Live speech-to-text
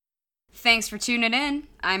Thanks for tuning in.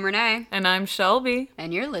 I'm Renee. And I'm Shelby.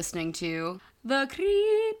 And you're listening to The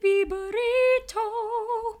Creepy Burrito.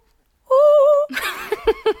 Ooh!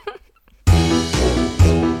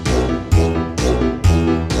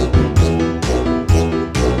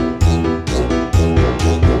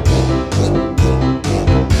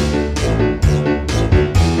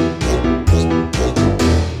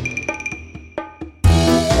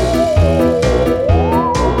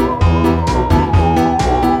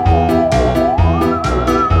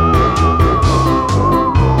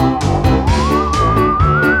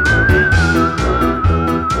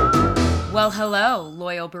 Well, hello,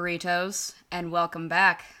 loyal burritos, and welcome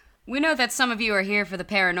back. We know that some of you are here for the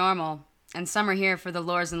paranormal, and some are here for the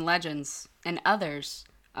lores and legends, and others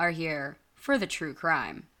are here for the true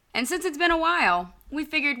crime. And since it's been a while, we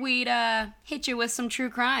figured we'd hit you with some true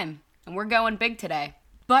crime, and we're going big today.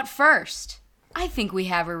 But first, I think we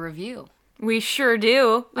have a review. We sure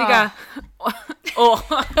do. We got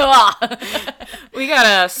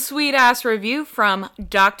a sweet-ass review from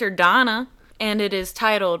Dr. Donna, and it is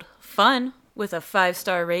titled Fun with a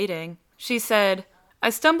 5-star rating. She said, I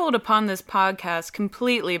stumbled upon this podcast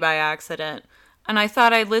completely by accident, and I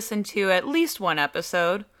thought I'd listen to at least one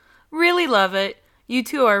episode. Really love it. You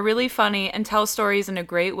two are really funny and tell stories in a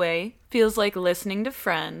great way. Feels like listening to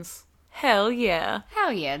friends. Hell yeah.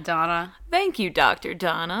 Hell yeah, Donna. Thank you, Dr.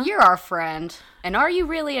 Donna. You're our friend. And are you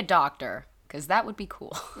really a doctor? Because that would be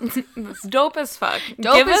cool. It's dope as fuck.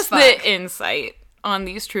 Dope Give as us fuck. the insight on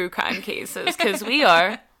these true crime cases, because we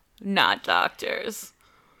are not doctors.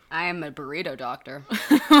 I am a burrito doctor.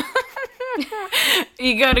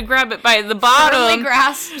 You gotta grab it by the bottom. Firmly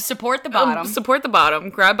grasp, support the bottom. Support the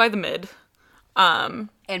bottom, grab by the mid. And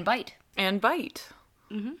bite. And bite.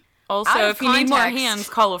 Mm-hmm. Also, Out of if you need more context. hands,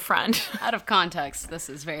 call a friend. Out of context, this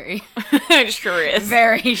is very, It sure is.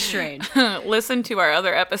 very strange. Listen to our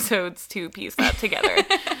other episodes to piece that together.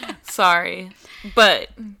 Sorry. But,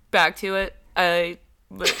 back to it.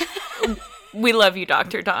 We love you,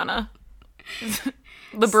 Dr. Donna.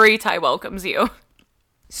 The burrito welcomes you.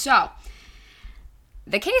 So,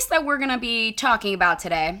 the case that we're going to be talking about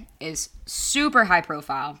today is super high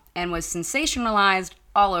profile and was sensationalized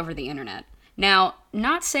all over the internet. Now,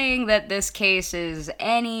 not saying that this case is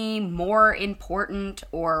any more important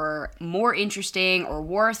or more interesting or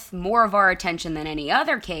worth more of our attention than any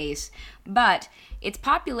other case, but its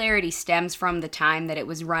popularity stems from the time that it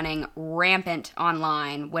was running rampant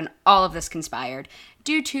online when all of this conspired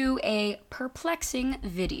due to a perplexing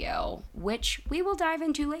video, which we will dive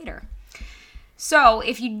into later. So,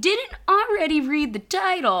 if you didn't already read the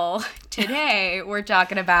title, today we're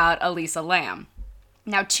talking about Elisa Lam.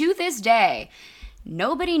 Now, to this day,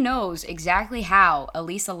 nobody knows exactly how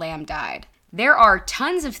Elisa Lam died. There are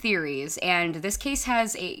tons of theories, and this case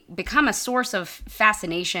has become a source of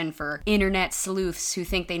fascination for internet sleuths who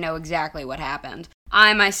think they know exactly what happened.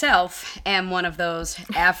 I myself am one of those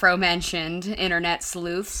aforementioned internet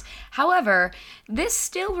sleuths. However, this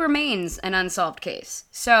still remains an unsolved case.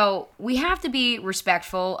 So we have to be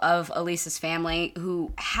respectful of Elisa's family,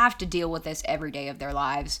 who have to deal with this every day of their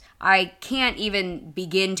lives. I can't even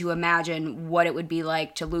begin to imagine what it would be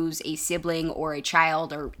like to lose a sibling or a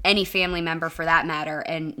child or any family member for that matter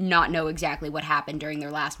and not know exactly what happened during their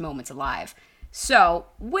last moments alive. So,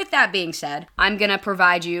 with that being said, I'm going to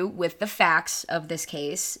provide you with the facts of this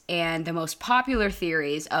case and the most popular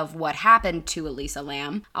theories of what happened to Elisa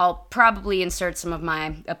Lam. I'll probably insert some of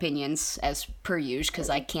my opinions as per usual, because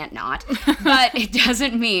I can't not. But it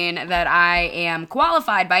doesn't mean that I am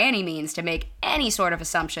qualified by any means to make any sort of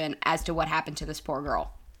assumption as to what happened to this poor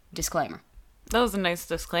girl. Disclaimer. That was a nice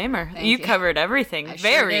disclaimer. Thank You you. covered everything I sure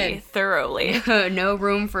very did. thoroughly. No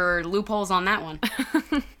room for loopholes on that one.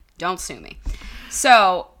 Don't sue me.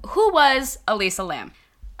 So, who was Elisa Lam?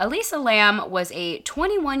 Elisa Lam was a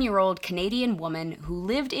 21-year-old Canadian woman who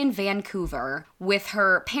lived in Vancouver with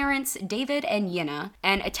her parents David and Yina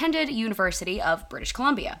and attended University of British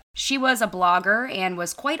Columbia. She was a blogger and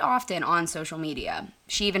was quite often on social media.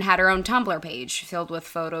 She even had her own Tumblr page filled with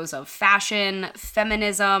photos of fashion,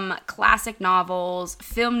 feminism, classic novels,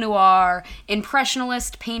 film noir,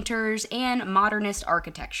 impressionist painters, and modernist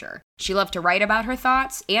architecture. She loved to write about her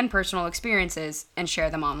thoughts and personal experiences and share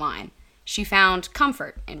them online. She found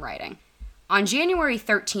comfort in writing. On January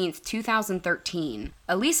 13th, 2013,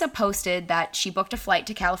 Elisa posted that she booked a flight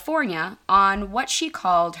to California on what she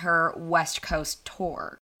called her West Coast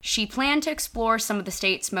tour. She planned to explore some of the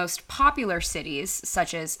state's most popular cities,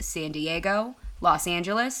 such as San Diego, Los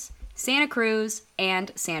Angeles, Santa Cruz,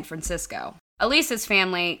 and San Francisco. Elisa's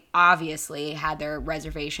family obviously had their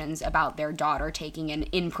reservations about their daughter taking an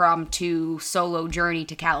impromptu solo journey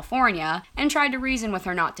to California and tried to reason with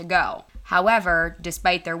her not to go. However,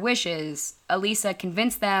 despite their wishes, Elisa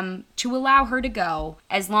convinced them to allow her to go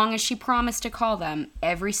as long as she promised to call them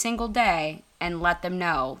every single day and let them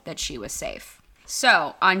know that she was safe.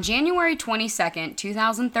 So, on January 22nd,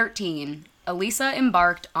 2013, Elisa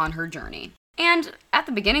embarked on her journey. And at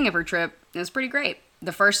the beginning of her trip, it was pretty great.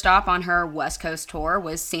 The first stop on her West Coast tour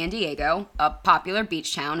was San Diego, a popular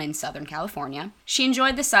beach town in Southern California. She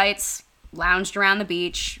enjoyed the sights, lounged around the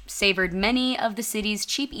beach, savored many of the city's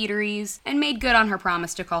cheap eateries, and made good on her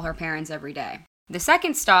promise to call her parents every day. The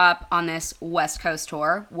second stop on this West Coast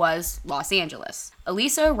tour was Los Angeles.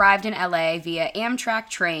 Elisa arrived in LA via Amtrak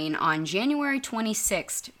train on January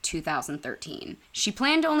 26, 2013. She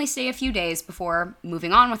planned to only stay a few days before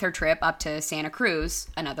moving on with her trip up to Santa Cruz,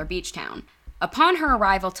 another beach town. Upon her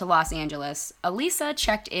arrival to Los Angeles, Elisa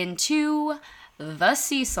checked into the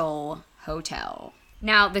Cecil Hotel.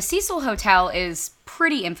 Now, the Cecil Hotel is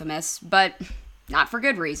pretty infamous, but not for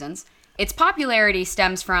good reasons. Its popularity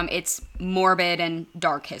stems from its morbid and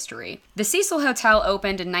dark history. The Cecil Hotel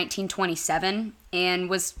opened in 1927 and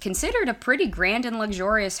was considered a pretty grand and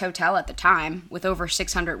luxurious hotel at the time, with over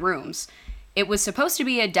 600 rooms. It was supposed to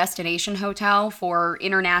be a destination hotel for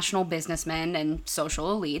international businessmen and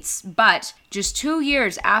social elites, but just 2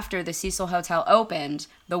 years after the Cecil Hotel opened,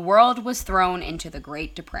 the world was thrown into the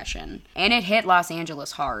Great Depression, and it hit Los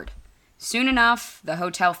Angeles hard. Soon enough, the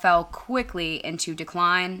hotel fell quickly into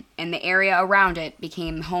decline, and the area around it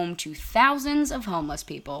became home to thousands of homeless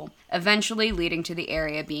people, eventually leading to the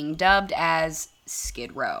area being dubbed as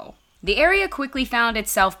Skid Row. The area quickly found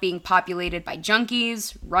itself being populated by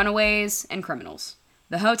junkies, runaways, and criminals.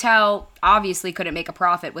 The hotel obviously couldn't make a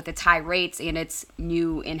profit with its high rates and its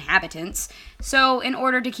new inhabitants, so in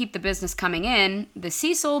order to keep the business coming in, the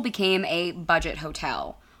Cecil became a budget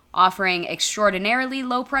hotel, offering extraordinarily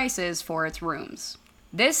low prices for its rooms.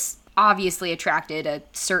 This obviously attracted a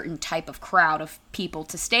certain type of crowd of people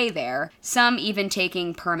to stay there, some even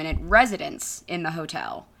taking permanent residence in the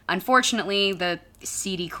hotel. Unfortunately, the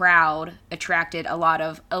seedy crowd attracted a lot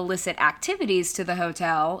of illicit activities to the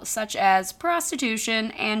hotel, such as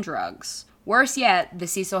prostitution and drugs. Worse yet, the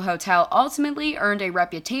Cecil Hotel ultimately earned a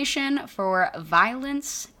reputation for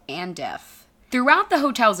violence and death. Throughout the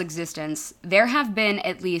hotel's existence, there have been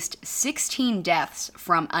at least 16 deaths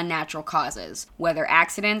from unnatural causes, whether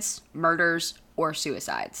accidents, murders, or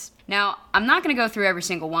suicides. Now, I'm not going to go through every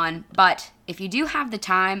single one, but if you do have the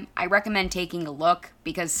time, I recommend taking a look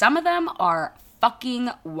because some of them are fucking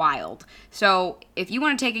wild. So, if you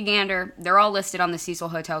want to take a gander, they're all listed on the Cecil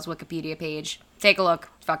Hotel's Wikipedia page. Take a look.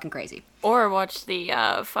 It's fucking crazy. Or watch the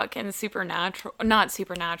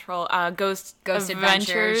Ghost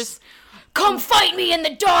Adventures. Come fight me in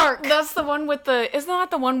the dark! That's the one with isn't that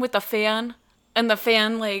the one with the fan? And the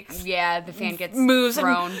fan, yeah, the fan gets moves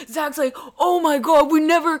thrown. And Zach's like, oh my god, we've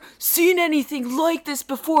never seen anything like this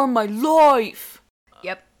before in my life.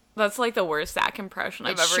 Yep. That's the worst Zach impression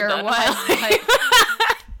I've ever sure done. Was.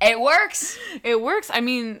 It works. It works. I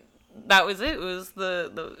mean, that was it. It was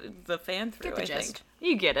the fan through, Get the I gist. think.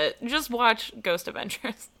 You get it. Just watch Ghost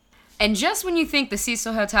Adventures. And just when you think the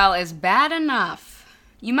Cecil Hotel is bad enough,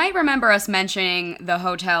 you might remember us mentioning the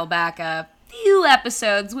hotel back a few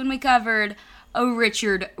episodes when we covered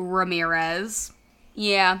Richard Ramirez.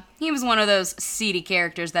 Yeah, he was one of those seedy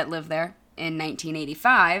characters that lived there. In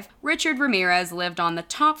 1985, Richard Ramirez lived on the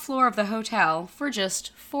top floor of the hotel for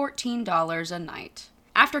just $14 a night.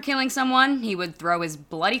 After killing someone, he would throw his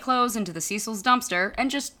bloody clothes into the Cecil's dumpster and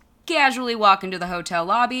just casually walk into the hotel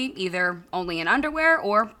lobby, either only in underwear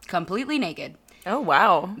or completely naked. Oh,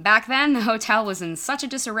 wow. Back then, the hotel was in such a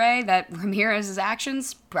disarray that Ramirez's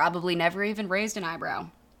actions probably never even raised an eyebrow.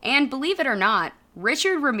 And believe it or not,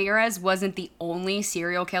 Richard Ramirez wasn't the only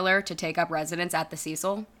serial killer to take up residence at the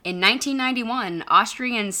Cecil. In 1991,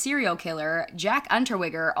 Austrian serial killer Jack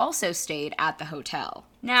Unterweger also stayed at the hotel.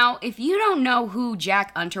 Now, if you don't know who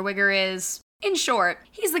Jack Unterweger is, in short,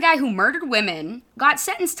 he's the guy who murdered women, got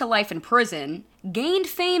sentenced to life in prison, gained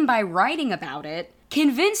fame by writing about it,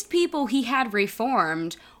 convinced people he had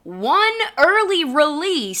reformed, won early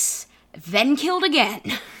release, then killed again.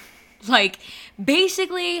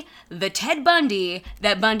 Basically, the Ted Bundy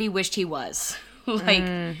that Bundy wished he was.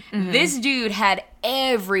 This dude had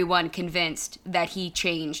everyone convinced that he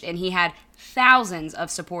changed, and he had thousands of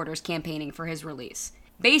supporters campaigning for his release.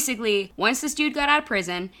 Basically, once this dude got out of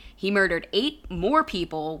prison, he murdered 8 more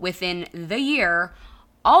people within the year.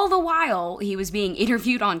 All the while, he was being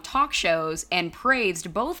interviewed on talk shows and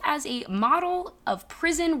praised both as a model of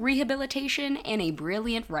prison rehabilitation and a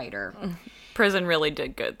brilliant writer. Prison really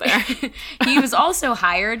did good there. He was also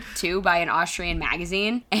hired, too, by an Austrian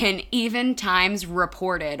magazine, and even Times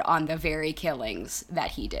reported on the very killings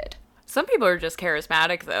that he did. Some people are just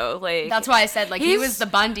charismatic, though. Like, that's why I said, like, he was the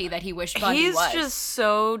Bundy that he wished Bundy was.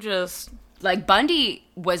 He's just... Like, Bundy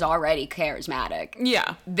was already charismatic.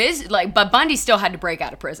 Yeah. But Bundy still had to break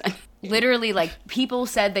out of prison. Literally, like, people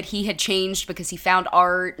said that he had changed because he found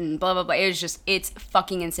art and blah, blah, blah. It's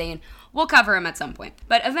fucking insane. We'll cover him at some point.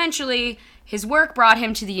 But eventually, his work brought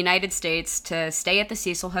him to the United States to stay at the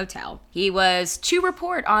Cecil Hotel. He was to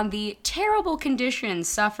report on the terrible conditions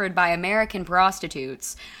suffered by American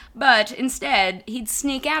prostitutes, but instead, he'd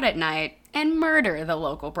sneak out at night and murder the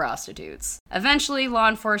local prostitutes. Eventually, law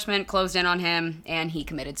enforcement closed in on him, and he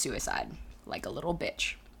committed suicide. Like a little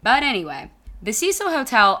bitch. But anyway, the Cecil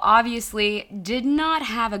Hotel obviously did not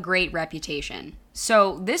have a great reputation.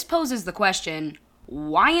 So this poses the question,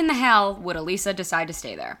 why in the hell would Elisa decide to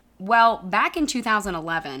stay there? Well, back in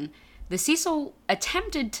 2011, the Cecil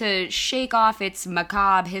attempted to shake off its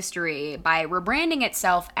macabre history by rebranding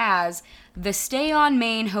itself as the Stay on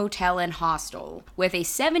Main Hotel and Hostel, with a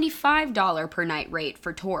 $75 per night rate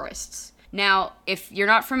for tourists. Now, if you're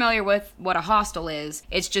not familiar with what a hostel is,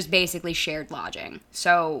 it's just basically shared lodging.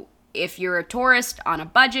 So if you're a tourist on a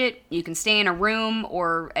budget, you can stay in a room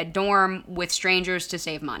or a dorm with strangers to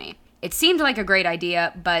save money. It seemed like a great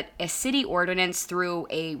idea, but a city ordinance threw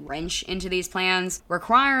a wrench into these plans,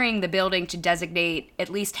 requiring the building to designate at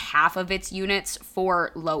least half of its units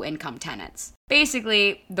for low-income tenants.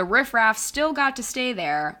 Basically, the riffraff still got to stay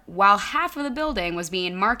there, while half of the building was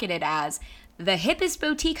being marketed as the hippest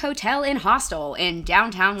boutique hotel and hostel in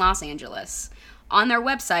downtown Los Angeles. On their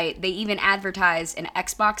website, they even advertised an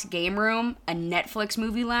Xbox game room, a Netflix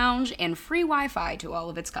movie lounge, and free Wi-Fi to all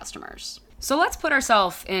of its customers. So let's put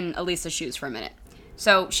ourselves in Elisa's shoes for a minute.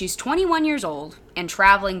 So she's 21 years old and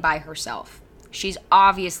traveling by herself. She's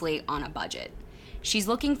obviously on a budget. She's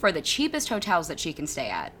looking for the cheapest hotels that she can stay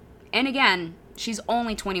at. And again, she's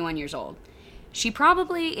only 21 years old. She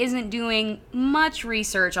probably isn't doing much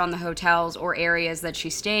research on the hotels or areas that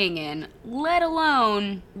she's staying in, let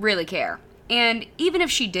alone really care. And even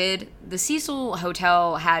if she did, the Cecil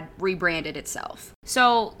Hotel had rebranded itself.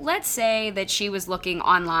 So let's say that she was looking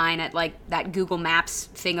online at like that Google Maps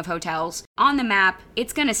thing of hotels. On the map,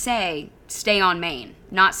 it's gonna say Stay on Main,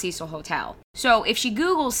 not Cecil Hotel. So if she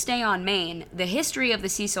Googles Stay on Main, the history of the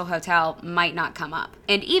Cecil Hotel might not come up.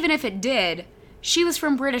 And even if it did, she was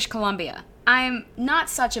from British Columbia. I'm not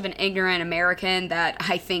such of an ignorant American that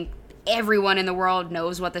I think everyone in the world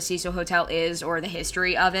knows what the Cecil Hotel is or the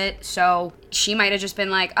history of it, so she might have just been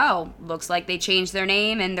like, oh, looks like they changed their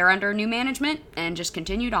name and they're under new management, and just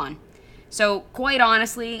continued on. So, quite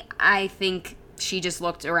honestly, I think she just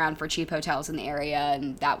looked around for cheap hotels in the area,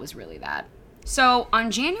 and that was really that. So, on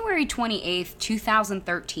January 28th,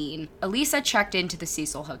 2013, Elisa checked into the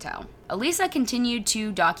Cecil Hotel. Elisa continued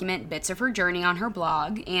to document bits of her journey on her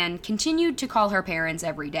blog, and continued to call her parents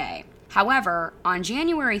every day. However, on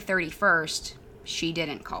January 31st, she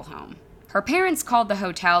didn't call home. Her parents called the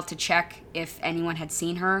hotel to check if anyone had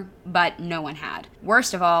seen her, but no one had.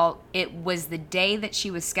 Worst of all, it was the day that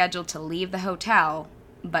she was scheduled to leave the hotel,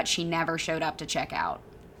 but she never showed up to check out.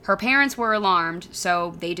 Her parents were alarmed,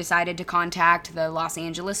 so they decided to contact the Los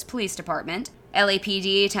Angeles Police Department.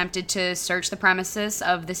 LAPD attempted to search the premises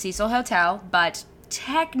of the Cecil Hotel, but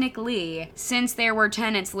technically, since there were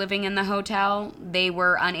tenants living in the hotel, they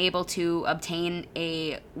were unable to obtain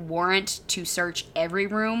a warrant to search every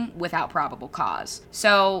room without probable cause.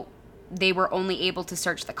 So they were only able to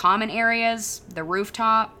search the common areas, the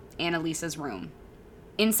rooftop, and Elisa's room.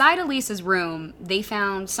 Inside Elisa's room, they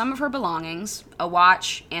found some of her belongings, a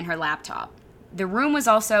watch, and her laptop. The room was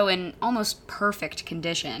also in almost perfect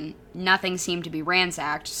condition. Nothing seemed to be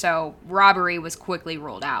ransacked, so robbery was quickly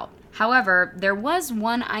ruled out. However, there was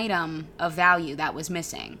one item of value that was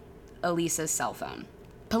missing: Elisa's cell phone.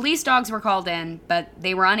 Police dogs were called in, but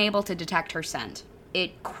they were unable to detect her scent.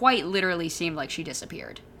 It quite literally seemed like she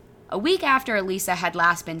disappeared. A week after Elisa had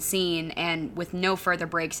last been seen, and with no further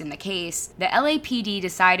breaks in the case, the LAPD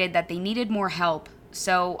decided that they needed more help.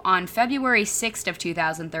 So on February 6th of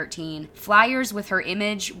 2013, flyers with her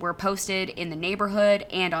image were posted in the neighborhood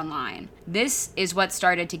and online. This is what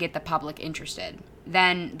started to get the public interested.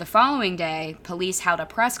 Then, the following day, police held a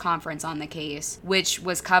press conference on the case, which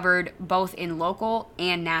was covered both in local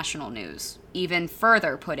and national news, even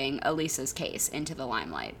further putting Elisa's case into the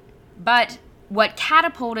limelight. But what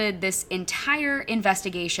catapulted this entire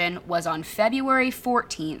investigation was on February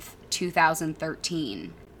 14th,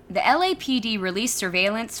 2013. The LAPD released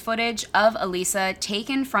surveillance footage of Elisa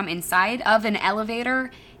taken from inside of an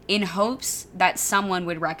elevator in hopes that someone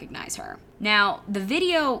would recognize her. Now, the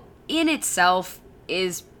video in itself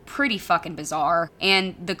is pretty fucking bizarre,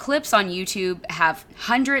 and the clips on YouTube have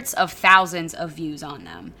hundreds of thousands of views on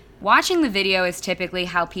them. Watching the video is typically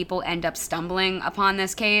how people end up stumbling upon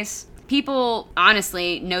this case. People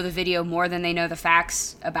honestly know the video more than they know the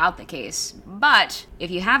facts about the case, but if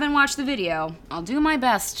you haven't watched the video, I'll do my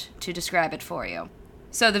best to describe it for you.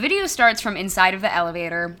 So the video starts from inside of the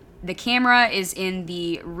elevator. The camera is in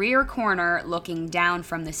the rear corner looking down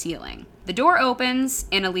from the ceiling. The door opens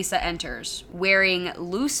and Elisa enters, wearing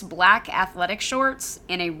loose black athletic shorts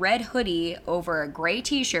and a red hoodie over a gray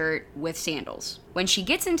t-shirt with sandals. When she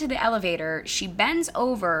gets into the elevator, she bends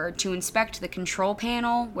over to inspect the control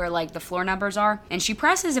panel where like the floor numbers are, and she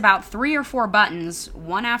presses about 3 or 4 buttons,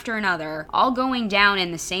 one after another, all going down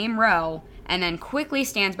in the same row, and then quickly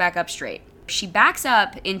stands back up straight. She backs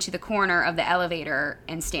up into the corner of the elevator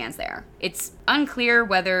and stands there. It's unclear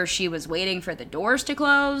whether she was waiting for the doors to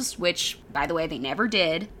close, which, by the way, they never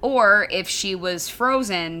did, or if she was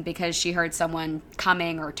frozen because she heard someone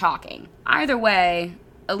coming or talking. Either way,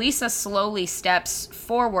 Elisa slowly steps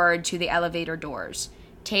forward to the elevator doors,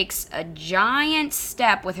 takes a giant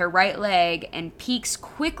step with her right leg, and peeks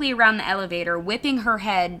quickly around the elevator, whipping her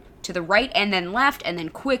head to the right and then left, and then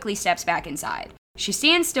quickly steps back inside. She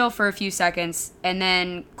stands still for a few seconds and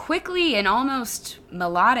then quickly and almost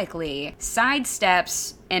melodically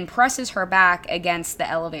sidesteps and presses her back against the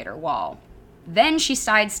elevator wall. Then she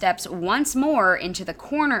sidesteps once more into the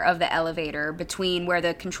corner of the elevator between where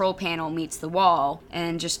the control panel meets the wall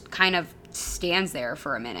and just kind of stands there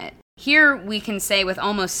for a minute. Here we can say with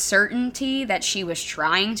almost certainty that she was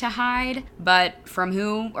trying to hide, but from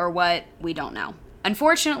who or what, we don't know.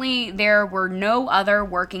 Unfortunately, there were no other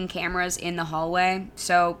working cameras in the hallway,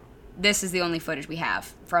 so this is the only footage we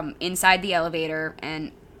have from inside the elevator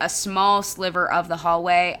and a small sliver of the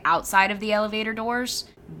hallway outside of the elevator doors,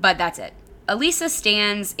 but that's it. Elisa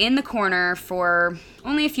stands in the corner for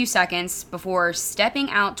only a few seconds before stepping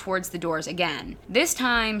out towards the doors again. This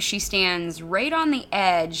time, she stands right on the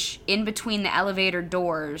edge in between the elevator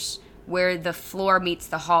doors where the floor meets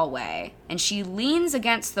the hallway, and she leans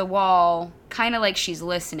against the wall kind of like she's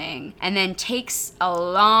listening, and then takes a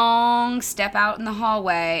long step out in the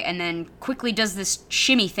hallway and then quickly does this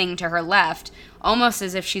shimmy thing to her left, almost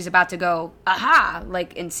as if she's about to go aha,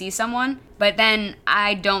 like, and see someone. But then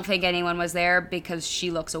I don't think anyone was there because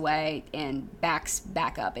she looks away and backs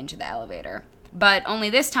back up into the elevator. But only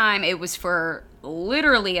this time it was for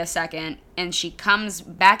literally a second, and she comes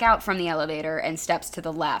back out from the elevator and steps to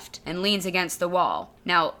the left and leans against the wall.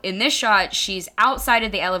 Now, in this shot, she's outside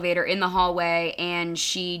of the elevator in the hallway, and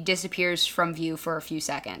she disappears from view for a few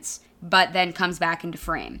seconds, but then comes back into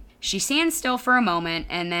frame. She stands still for a moment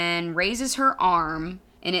and then raises her arm,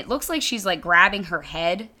 and it looks like she's like grabbing her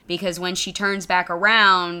head, because when she turns back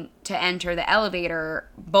around to enter the elevator,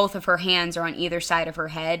 both of her hands are on either side of her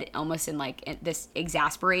head, almost in like this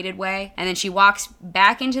exasperated way. And then she walks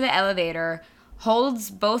back into the elevator, holds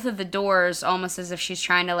both of the doors almost as if she's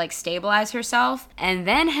trying to like stabilize herself, and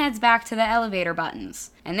then heads back to the elevator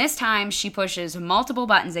buttons. And this time she pushes multiple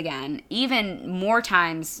buttons again, even more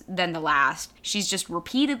times than the last. She's just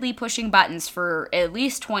repeatedly pushing buttons for at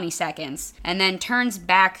least 20 seconds, and then turns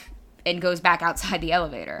back and goes back outside the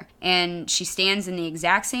elevator. And she stands in the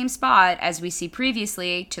exact same spot as we see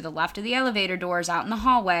previously, to the left of the elevator doors out in the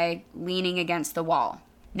hallway, leaning against the wall.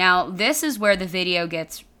 Now, this is where the video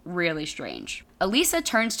gets really strange. Elisa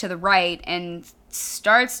turns to the right and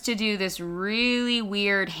starts to do this really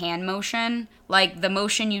weird hand motion, like the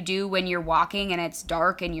motion you do when you're walking and it's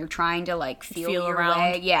dark and you're trying to like feel your around.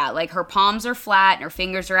 way. Yeah, like her palms are flat and her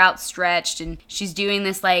fingers are outstretched, and she's doing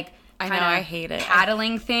this like I know, I hate it.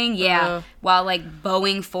 paddling thing, while like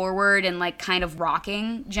bowing forward and like kind of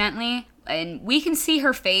rocking gently. And we can see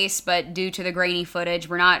her face, but due to the grainy footage,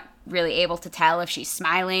 we're not really able to tell if she's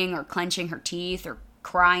smiling or clenching her teeth or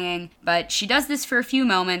crying. But she does this for a few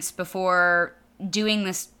moments before doing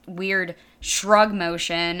this weird shrug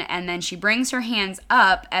motion, and then she brings her hands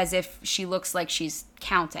up as if she looks like she's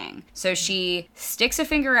counting. So she sticks a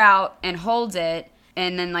finger out and holds it,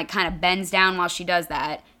 and then like kind of bends down while she does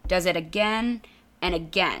that. Does it again and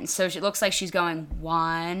again. So it looks like she's going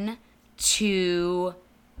 1, 2,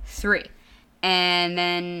 3. And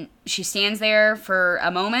then she stands there for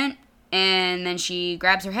a moment, and then she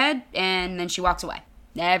grabs her head, and then she walks away,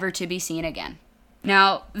 never to be seen again.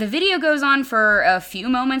 Now, the video goes on for a few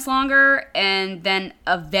moments longer, and then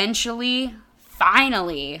eventually,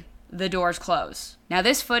 finally, the doors close. Now,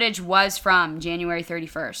 this footage was from January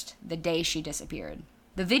 31st, the day she disappeared.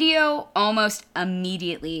 The video almost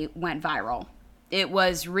immediately went viral. It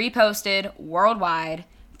was reposted worldwide,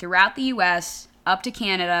 throughout the US, up to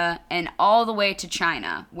Canada, and all the way to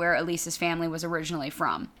China, where Elisa's family was originally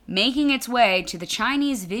from, making its way to the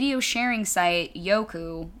Chinese video sharing site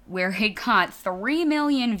Youku, where it got 3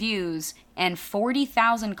 million views and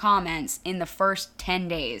 40,000 comments in the first 10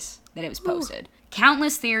 days that it was posted. Ooh.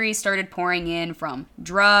 Countless theories started pouring in, from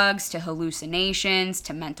drugs to hallucinations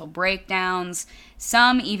to mental breakdowns.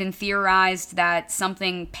 Some even theorized that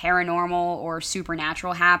something paranormal or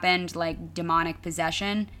supernatural happened, like demonic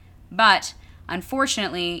possession. But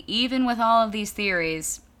unfortunately, even with all of these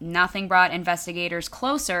theories, nothing brought investigators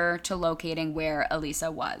closer to locating where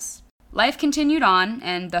Elisa was. Life continued on,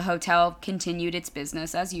 and the hotel continued its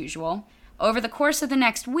business as usual. Over the course of the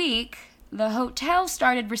next week, the hotel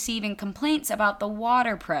started receiving complaints about the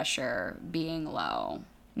water pressure being low.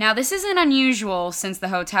 Now, this isn't unusual since the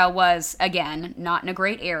hotel was, again, not in a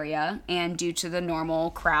great area, and due to the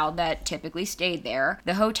normal crowd that typically stayed there,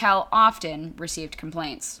 the hotel often received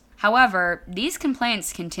complaints. However, these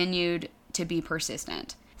complaints continued to be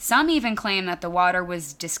persistent. Some even claim that the water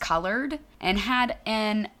was discolored and had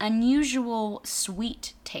an unusual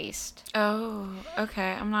sweet taste. Oh,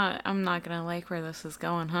 okay. I'm not gonna like where this is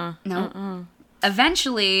going, huh? No.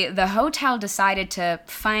 Eventually, the hotel decided to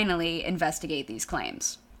finally investigate these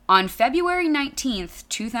claims. On February 19th,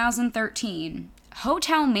 2013,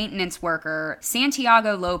 hotel maintenance worker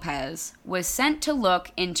Santiago Lopez was sent to look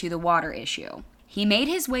into the water issue. He made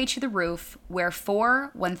his way to the roof where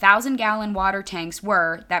 4 1,000-gallon water tanks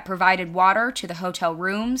were that provided water to the hotel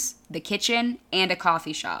rooms, the kitchen, and a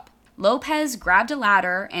coffee shop. Lopez grabbed a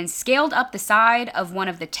ladder and scaled up the side of one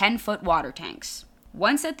of the 10-foot water tanks.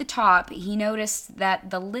 Once at the top, he noticed that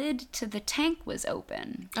the lid to the tank was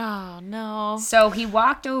open. Oh, no. So he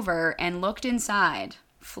walked over and looked inside.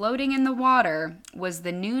 Floating in the water was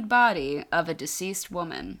the nude body of a deceased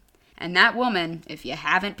woman. And that woman, if you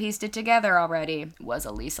haven't pieced it together already, was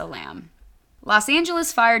Elisa Lam. Los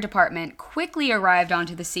Angeles Fire Department quickly arrived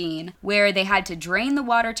onto the scene, where they had to drain the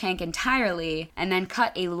water tank entirely and then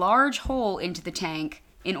cut a large hole into the tank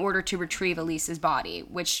in order to retrieve Elisa's body,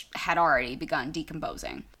 which had already begun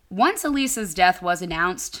decomposing. Once Elisa's death was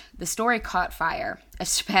announced, the story caught fire,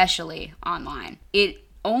 especially online. It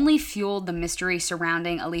only fueled the mystery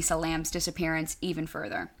surrounding Elisa Lam's disappearance even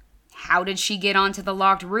further. How did she get onto the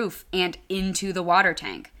locked roof and into the water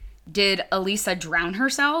tank? Did Elisa drown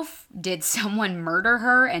herself? Did someone murder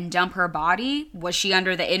her and dump her body? Was she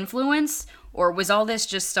under the influence? Or was all this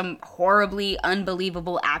just some horribly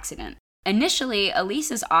unbelievable accident? Initially,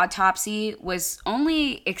 Elisa's autopsy was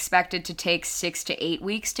only expected to take 6 to 8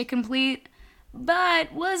 weeks to complete,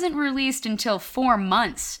 but wasn't released until 4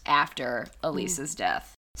 months after Elisa's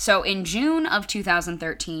death. So in June of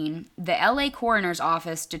 2013, the LA coroner's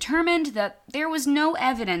office determined that there was no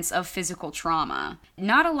evidence of physical trauma.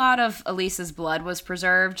 Not a lot of Elisa's blood was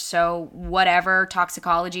preserved, so whatever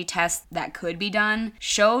toxicology tests that could be done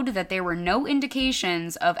showed that there were no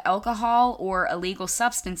indications of alcohol or illegal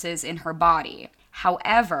substances in her body.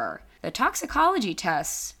 However, the toxicology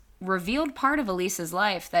tests revealed part of Elisa's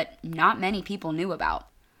life that not many people knew about.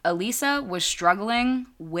 Elisa was struggling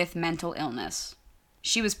with mental illness.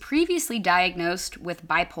 She was previously diagnosed with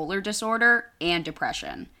bipolar disorder and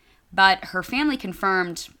depression, but her family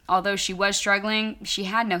confirmed, although she was struggling, she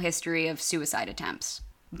had no history of suicide attempts.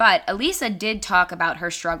 But Elisa did talk about her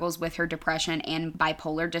struggles with her depression and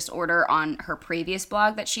bipolar disorder on her previous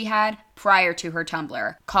blog that she had prior to her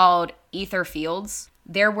Tumblr, called Ether Fields.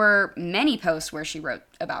 There were many posts where she wrote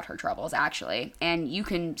about her troubles, actually, and you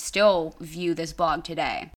can still view this blog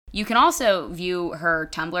today. You can also view her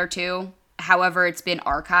Tumblr, too. However, it's been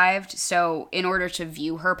archived, so in order to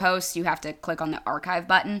view her posts, you have to click on the archive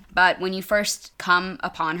button. But when you first come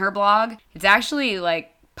upon her blog, it's actually,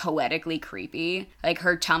 poetically creepy.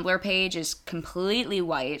 Her Tumblr page is completely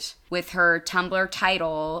white, with her Tumblr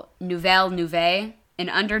title, Nouvelle Nouvelle, and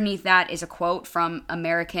underneath that is a quote from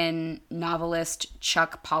American novelist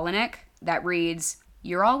Chuck Palahniuk that reads,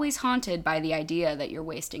 "You're always haunted by the idea that you're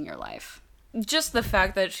wasting your life." Just the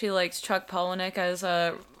fact that she likes Chuck Palahniuk as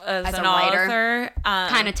an writer, author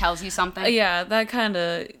kind of tells you something. Yeah, that kind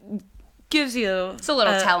of gives you... It's a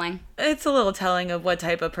little telling. It's a little telling of what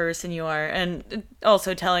type of person you are, and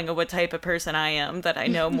also telling of what type of person I am, that I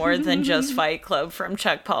know more than just Fight Club from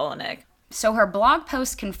Chuck Palahniuk. So her blog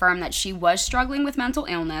post confirmed that she was struggling with mental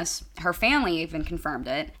illness. Her family even confirmed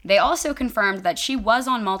it. They also confirmed that she was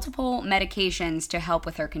on multiple medications to help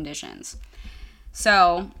with her conditions.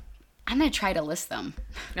 So I'm going to try to list them.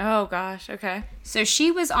 Oh, gosh. Okay. So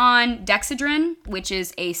she was on Dexedrine, which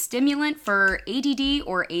is a stimulant for ADD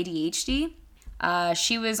or ADHD.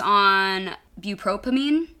 She was on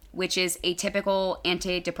bupropion, which is a typical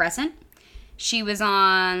antidepressant. She was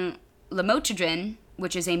on lamotrigine,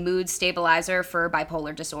 which is a mood stabilizer for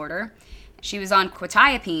bipolar disorder. She was on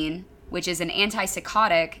quetiapine, which is an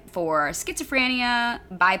antipsychotic for schizophrenia,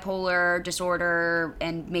 bipolar disorder,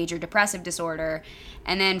 and major depressive disorder.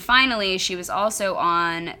 And then finally, she was also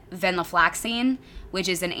on venlafaxine, which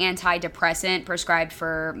is an antidepressant prescribed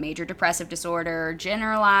for major depressive disorder,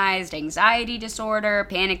 generalized anxiety disorder,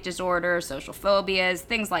 panic disorder, social phobias,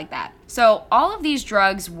 things like that. So all of these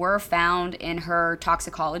drugs were found in her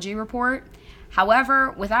toxicology report.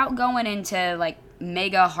 However, without going into like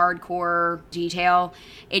mega hardcore detail,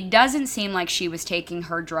 it doesn't seem like she was taking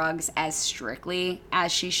her drugs as strictly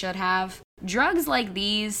as she should have. Drugs like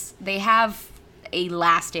these, they have a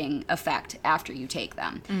lasting effect after you take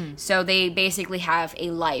them. So they basically have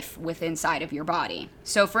a life inside of your body.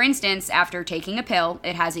 So for instance, after taking a pill,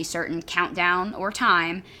 it has a certain countdown or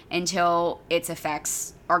time until its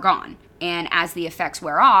effects are gone. And as the effects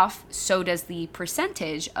wear off, so does the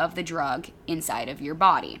percentage of the drug inside of your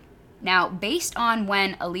body. Now, based on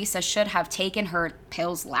when Elisa should have taken her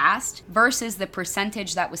pills last versus the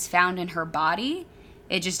percentage that was found in her body,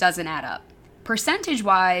 it just doesn't add up.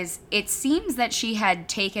 Percentage-wise, it seems that she had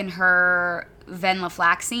taken her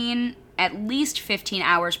venlafaxine at least 15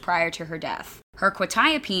 hours prior to her death. Her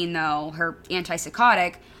quetiapine, though, her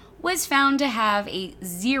antipsychotic, was found to have a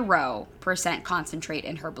 0% concentrate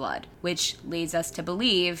in her blood, which leads us to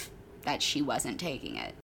believe that she wasn't taking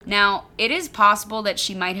it. Now, it is possible that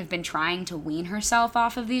she might have been trying to wean herself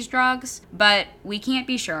off of these drugs, but we can't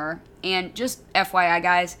be sure. And just FYI,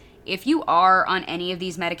 guys, if you are on any of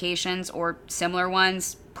these medications or similar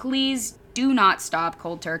ones, please do not stop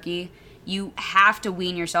cold turkey. You have to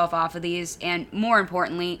wean yourself off of these, and more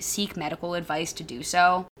importantly, seek medical advice to do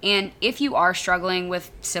so. And if you are struggling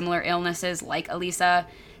with similar illnesses like Elisa,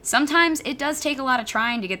 sometimes it does take a lot of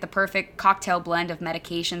trying to get the perfect cocktail blend of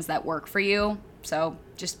medications that work for you, so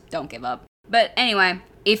just don't give up. But anyway,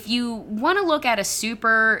 if you want to look at a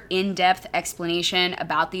super in-depth explanation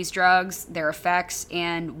about these drugs, their effects,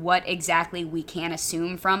 and what exactly we can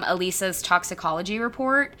assume from Elisa's toxicology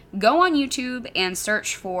report, go on YouTube and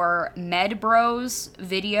search for MedBros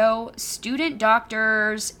video, Student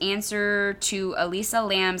Doctor's Answer to Elisa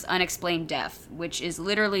Lam's Unexplained Death, which is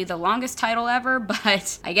literally the longest title ever,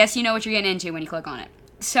 but I guess you know what you're getting into when you click on it.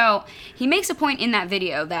 So he makes a point in that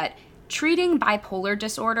video that treating bipolar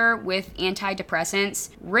disorder with antidepressants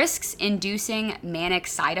risks inducing manic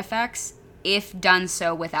side effects if done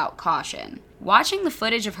so without caution. Watching the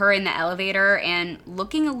footage of her in the elevator and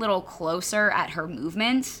looking a little closer at her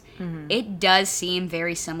movements, it does seem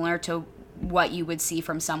very similar to what you would see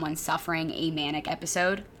from someone suffering a manic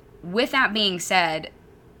episode. With that being said,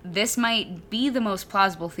 this might be the most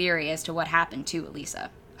plausible theory as to what happened to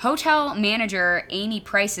Elisa. Hotel manager Amy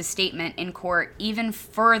Price's statement in court even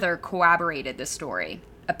further corroborated this story.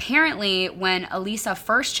 Apparently, when Elisa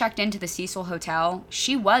first checked into the Cecil Hotel,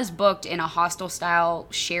 she was booked in a hostel-style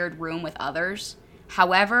shared room with others.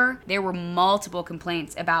 However, there were multiple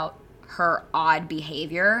complaints about her odd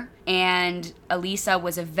behavior, and Elisa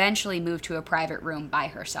was eventually moved to a private room by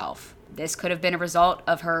herself. This could have been a result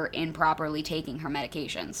of her improperly taking her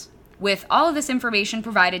medications. With all of this information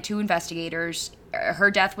provided to investigators,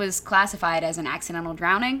 her death was classified as an accidental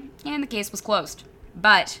drowning, and the case was closed.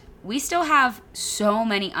 But we still have so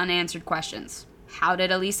many unanswered questions. How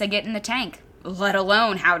did Elisa get in the tank? Let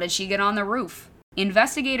alone, how did she get on the roof?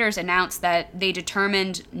 Investigators announced that they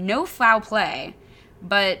determined no foul play,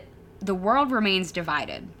 but the world remains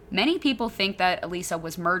divided. Many people think that Elisa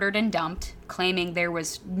was murdered and dumped, claiming there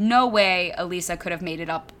was no way Elisa could have made it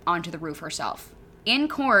up onto the roof herself. In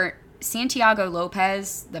court, Santiago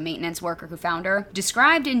Lopez, the maintenance worker who found her,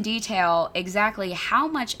 described in detail exactly how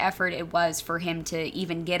much effort it was for him to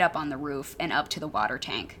even get up on the roof and up to the water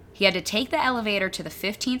tank. He had to take the elevator to the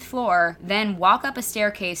 15th floor, then walk up a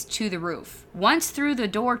staircase to the roof. Once through the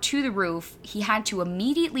door to the roof, he had to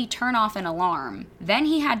immediately turn off an alarm. Then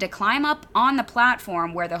he had to climb up on the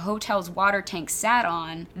platform where the hotel's water tank sat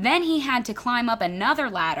on. Then he had to climb up another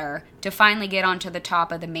ladder to finally get onto the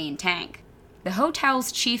top of the main tank. The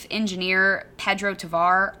hotel's chief engineer, Pedro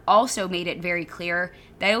Tovar, also made it very clear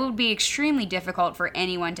that it would be extremely difficult for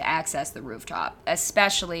anyone to access the rooftop,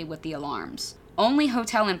 especially with the alarms. Only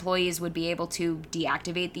hotel employees would be able to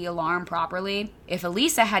deactivate the alarm properly. If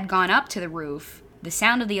Elisa had gone up to the roof, the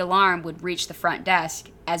sound of the alarm would reach the front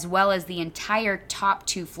desk, as well as the entire top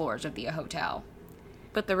 2 floors of the hotel.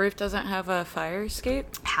 But the roof doesn't have a fire escape?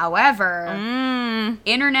 However,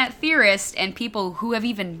 internet theorists and people who have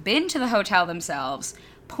even been to the hotel themselves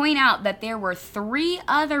point out that there were 3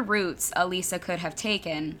 other routes Elisa could have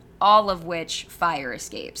taken, all of which fire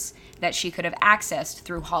escapes, that she could have accessed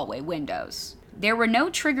through hallway windows. There were no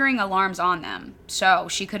triggering alarms on them, so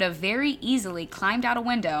she could have very easily climbed out a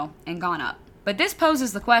window and gone up. But this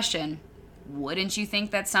poses the question, wouldn't you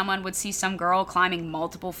think that someone would see some girl climbing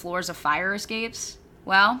multiple floors of fire escapes?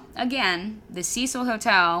 Well, again, the Cecil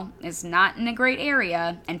Hotel is not in a great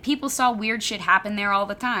area, and people saw weird shit happen there all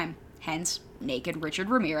the time. Hence, naked Richard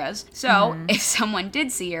Ramirez. So, if someone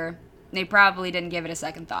did see her, they probably didn't give it a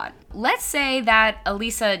second thought. Let's say that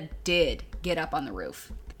Elisa did get up on the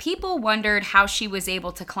roof. People wondered how she was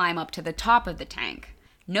able to climb up to the top of the tank.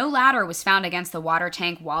 No ladder was found against the water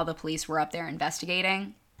tank while the police were up there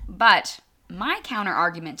investigating. But my counter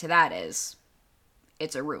argument to that is,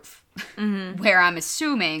 it's a roof. Where I'm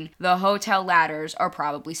assuming the hotel ladders are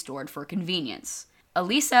probably stored for convenience.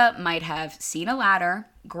 Elisa might have seen a ladder,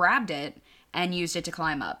 grabbed it, and used it to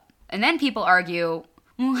climb up. And then people argue,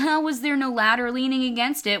 well, how was there no ladder leaning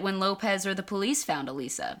against it when Lopez or the police found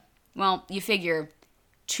Elisa? Well, you figure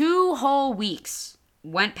 2 whole weeks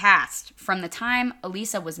went past from the time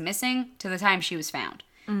Elisa was missing to the time she was found.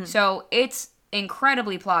 So it's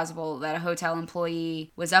incredibly plausible that a hotel employee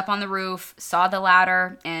was up on the roof, saw the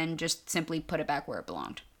ladder, and just simply put it back where it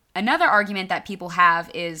belonged. Another argument that people have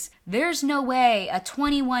is there's no way a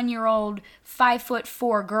 21-year-old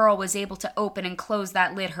 5'4" girl was able to open and close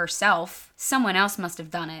that lid herself. Someone else must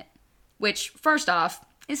have done it. Which, first off,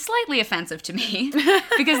 is slightly offensive to me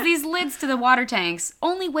because these lids to the water tanks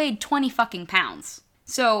only weighed 20 fucking pounds.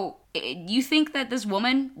 So, you think that this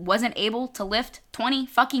woman wasn't able to lift 20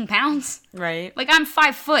 fucking pounds? Right. Like, I'm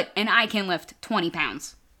 5 foot and I can lift 20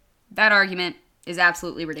 pounds. That argument is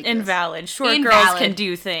absolutely ridiculous. Invalid. Short girls can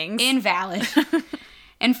do things. Invalid.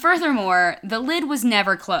 And furthermore, the lid was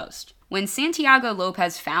never closed. When Santiago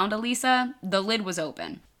Lopez found Elisa, the lid was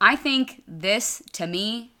open. I think this, to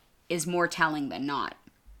me, is more telling than not.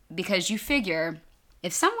 Because you figure,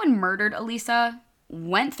 if someone murdered Elisa,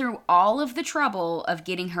 went through all of the trouble of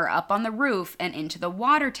getting her up on the roof and into the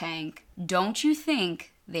water tank, don't you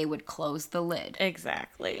think they would close the lid?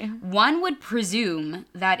 Exactly. One would presume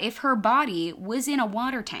that if her body was in a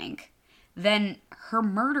water tank, then her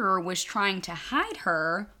murderer was trying to hide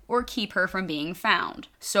her or keep her from being found.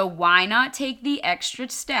 So why not take the extra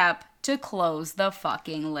step to close the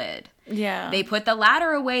fucking lid? Yeah. They put the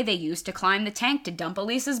ladder away they used to climb the tank to dump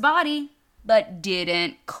Elisa's body, but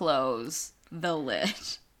didn't close the lid.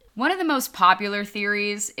 One of the most popular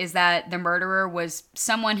theories is that the murderer was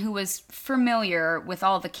someone who was familiar with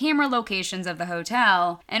all the camera locations of the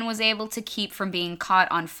hotel and was able to keep from being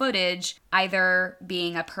caught on footage, either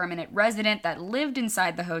being a permanent resident that lived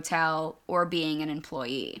inside the hotel or being an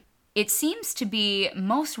employee. It seems to be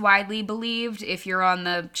most widely believed, if you're on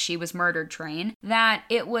the she was murdered train, that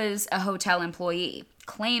it was a hotel employee,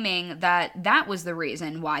 claiming that that was the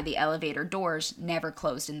reason why the elevator doors never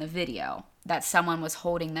closed in the video. That someone was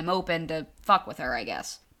holding them open to fuck with her, I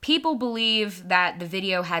guess. People believe that the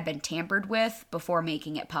video had been tampered with before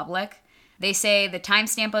making it public. They say the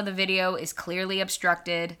timestamp of the video is clearly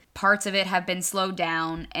obstructed, parts of it have been slowed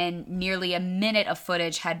down, and nearly a minute of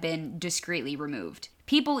footage had been discreetly removed.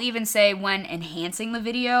 People even say when enhancing the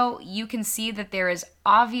video, you can see that there is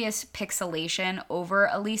obvious pixelation over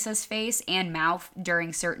Elisa's face and mouth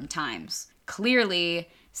during certain times. Clearly,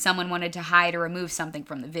 someone wanted to hide or remove something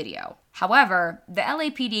from the video. However, the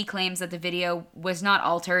LAPD claims that the video was not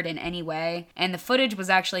altered in any way, and the footage was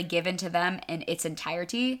actually given to them in its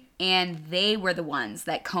entirety, and they were the ones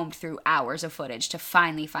that combed through hours of footage to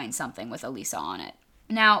finally find something with Elisa on it.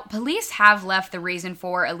 Now, police have left the reason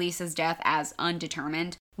for Elisa's death as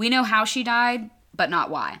undetermined. We know how she died, but not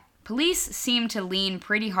why. Police seem to lean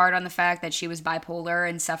pretty hard on the fact that she was bipolar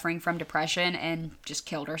and suffering from depression and just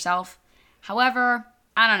killed herself. However,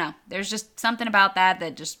 I don't know. There's just something about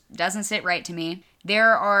that just doesn't sit right to me.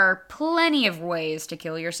 There are plenty of ways to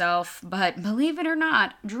kill yourself, but believe it or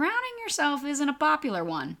not, drowning yourself isn't a popular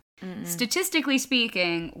one. Statistically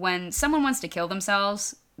speaking, when someone wants to kill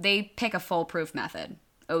themselves, they pick a foolproof method.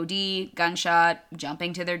 OD, gunshot,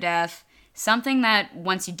 jumping to their death. Something that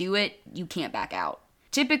once you do it, you can't back out.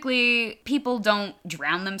 Typically, people don't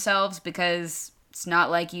drown themselves because it's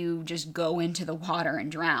not like you just go into the water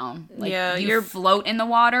and drown. Like, you float in the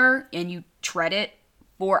water and you tread it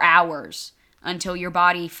for hours until your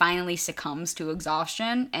body finally succumbs to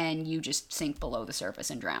exhaustion and you just sink below the surface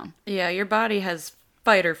and drown. Yeah, your body has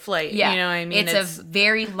fight or flight. Yeah, you know what I mean? It's a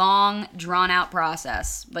very long, drawn-out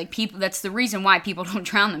process. Like, people, that's the reason why people don't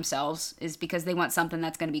drown themselves, is because they want something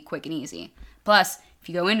that's going to be quick and easy. Plus, if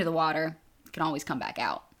you go into the water, you can always come back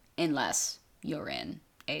out, unless you're in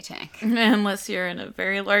a tank. Unless you're in a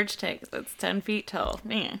very large tank that's 10 feet tall.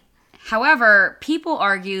 Man. However, people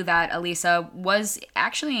argue that Elisa was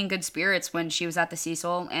actually in good spirits when she was at the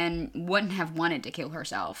Cecil and wouldn't have wanted to kill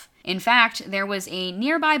herself. In fact, there was a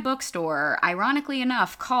nearby bookstore, ironically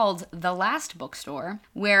enough, called The Last Bookstore,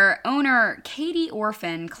 where owner Katie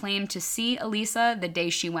Orphan claimed to see Elisa the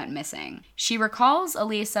day she went missing. She recalls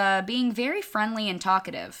Elisa being very friendly and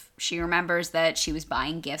talkative. She remembers that she was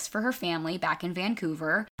buying gifts for her family back in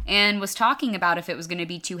Vancouver and was talking about if it was going to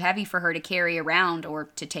be too heavy for her to carry around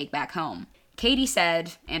or to take back home. Katie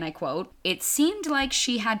said, and I quote, "It seemed like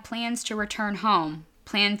she had plans to return home,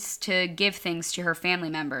 plans to give things to her family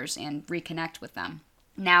members and reconnect with them."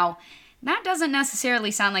 Now, that doesn't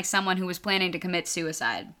necessarily sound like someone who was planning to commit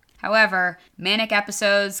suicide. However, manic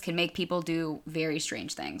episodes can make people do very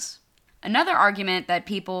strange things. Another argument that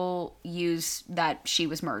people use that she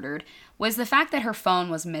was murdered was the fact that her phone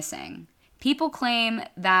was missing. People claim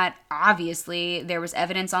that obviously there was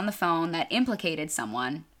evidence on the phone that implicated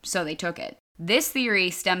someone, so they took it. This theory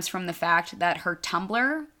stems from the fact that her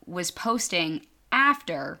Tumblr was posting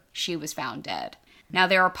after she was found dead. Now,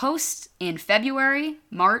 there are posts in February,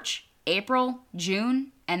 March, April,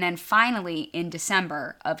 June, and then finally in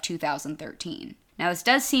December of 2013. Now, this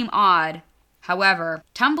does seem odd. However,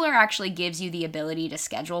 Tumblr actually gives you the ability to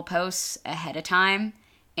schedule posts ahead of time,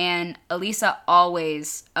 and Elisa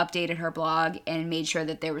always updated her blog and made sure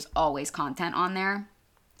that there was always content on there.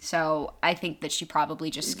 So I think that she probably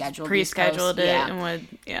just pre-scheduled it and would,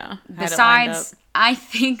 had Besides, I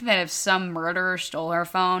think that if some murderer stole her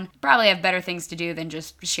phone, probably have better things to do than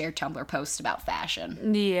just share Tumblr posts about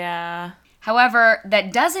fashion. Yeah. However,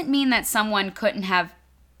 that doesn't mean that someone couldn't have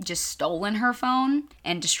just stolen her phone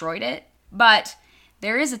and destroyed it. But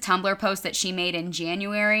there is a Tumblr post that she made in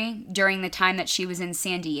January during the time that she was in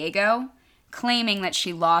San Diego, claiming that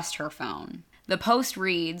she lost her phone. The post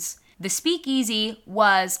reads, "The speakeasy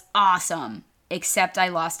was awesome, except I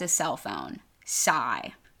lost a cell phone.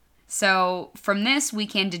 Sigh." So from this, we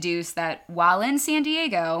can deduce that while in San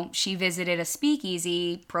Diego, she visited a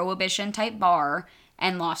speakeasy, prohibition-type bar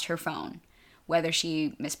and lost her phone, whether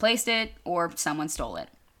she misplaced it or someone stole it.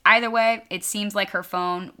 Either way, it seems like her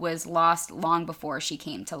phone was lost long before she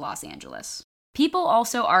came to Los Angeles. People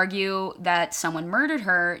also argue that someone murdered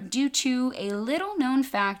her due to a little-known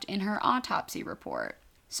fact in her autopsy report.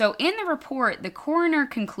 So in the report, the coroner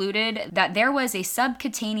concluded that there was a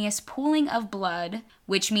subcutaneous pooling of blood,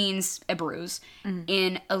 which means a bruise,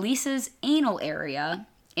 in Elisa's anal area,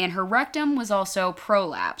 and her rectum was also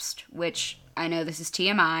prolapsed, which I know this is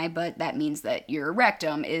TMI, but that means that your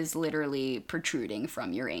rectum is literally protruding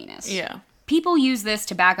from your anus. Yeah. People use this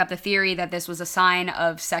to back up the theory that this was a sign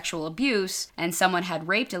of sexual abuse and someone had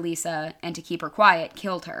raped Elisa and to keep her quiet,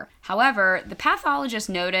 killed her. However, the pathologist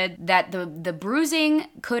noted that the bruising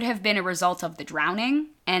could have been a result of the drowning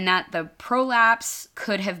and that the prolapse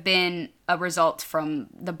could have been a result from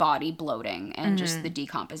the body bloating and just the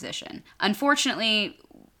decomposition. Unfortunately,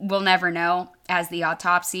 we'll never know, as the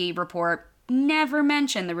autopsy report never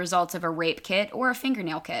mentioned the results of a rape kit or a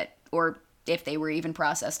fingernail kit, or if they were even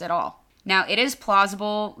processed at all. Now, it is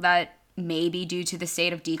plausible that maybe due to the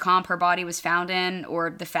state of decomp her body was found in, or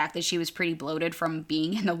the fact that she was pretty bloated from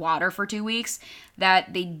being in the water for 2 weeks,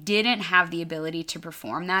 that they didn't have the ability to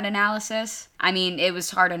perform that analysis. I mean, it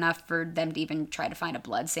was hard enough for them to even try to find a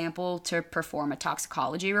blood sample to perform a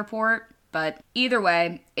toxicology report. But either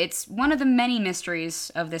way, it's one of the many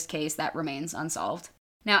mysteries of this case that remains unsolved.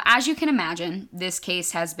 Now, as you can imagine, this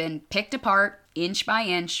case has been picked apart inch by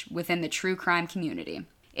inch within the true crime community.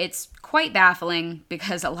 It's quite baffling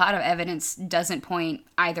because a lot of evidence doesn't point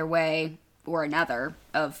either way or another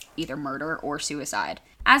of either murder or suicide.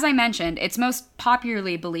 As I mentioned, it's most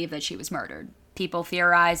popularly believed that she was murdered. People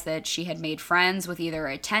theorize that she had made friends with either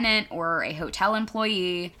a tenant or a hotel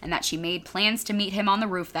employee and that she made plans to meet him on the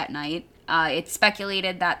roof that night. It's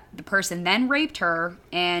speculated that the person then raped her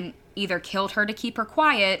and either killed her to keep her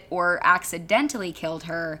quiet or accidentally killed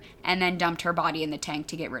her and then dumped her body in the tank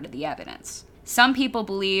to get rid of the evidence. Some people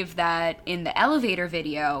believe that in the elevator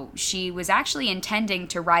video, she was actually intending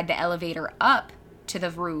to ride the elevator up to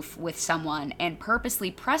the roof with someone and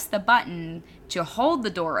purposely press the button to hold the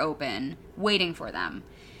door open, waiting for them.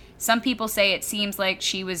 Some people say it seems like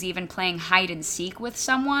she was even playing hide and seek with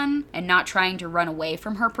someone and not trying to run away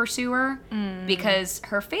from her pursuer because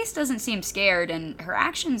her face doesn't seem scared and her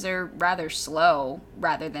actions are rather slow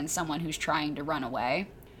rather than someone who's trying to run away.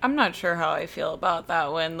 I'm not sure how I feel about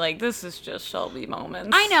that one. Like, this is just Shelby moments.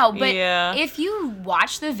 I know, but if you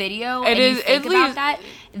watch the video and you think about that,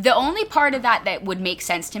 the only part of that would make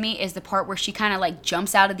sense to me is the part where she kind of, like,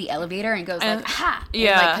 jumps out of the elevator and goes, like, ha!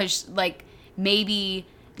 Yeah. And, like, 'cause, like, maybe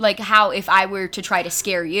Like how if I were to try to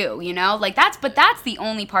scare you, you know? Like that's the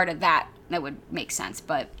only part of that would make sense.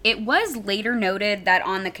 But it was later noted that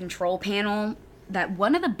on the control panel that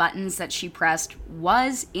one of the buttons that she pressed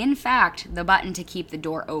was, in fact, the button to keep the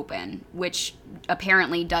door open, which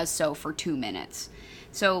apparently does so for 2 minutes.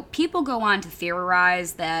 So people go on to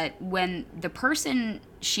theorize that when the person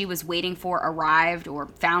she was waiting for arrived or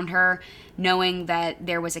found her, knowing that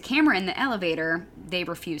there was a camera in the elevator, they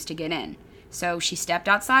refused to get in. So she stepped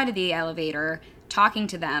outside of the elevator, talking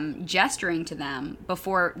to them, gesturing to them,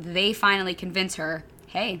 before they finally convince her,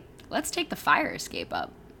 hey, let's take the fire escape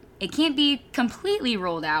up. It can't be completely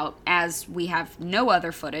ruled out, as we have no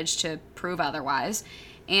other footage to prove otherwise.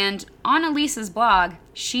 And on Elisa's blog,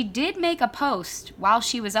 she did make a post while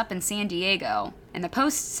she was up in San Diego. And the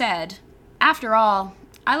post said, after all,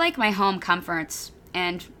 I like my home comforts.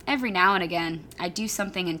 And every now and again, I do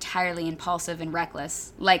something entirely impulsive and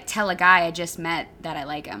reckless, like tell a guy I just met that I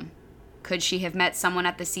like him. Could she have met someone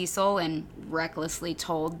at the Cecil and recklessly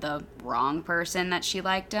told the wrong person that she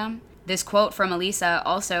liked him? This quote from Elisa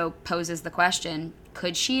also poses the question,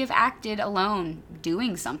 could she have acted alone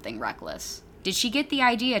doing something reckless? Did she get the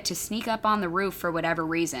idea to sneak up on the roof for whatever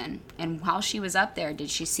reason? And while she was up there, did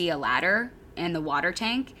she see a ladder and the water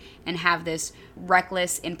tank and have this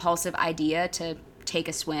reckless, impulsive idea to take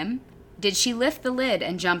a swim? Did she lift the lid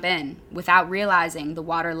and jump in without realizing the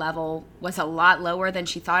water level was a lot lower than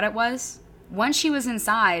she thought it was? Once she was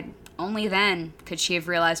inside, only then could she have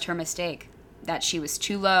realized her mistake, that she was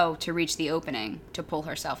too low to reach the opening to pull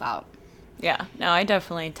herself out. Yeah, no, I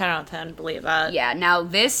definitely 10 out of 10 believe that. Yeah, now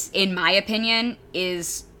this, in my opinion,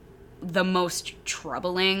 is the most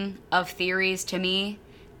troubling of theories to me,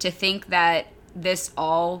 to think that this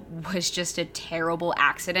all was just a terrible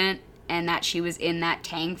accident and that she was in that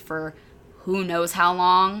tank for who knows how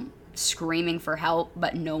long, screaming for help,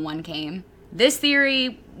 but no one came. This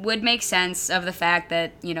theory would make sense of the fact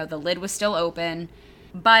that, you know, the lid was still open,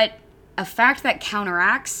 but a fact that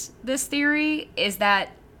counteracts this theory is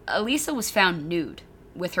that Elisa was found nude,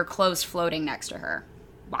 with her clothes floating next to her.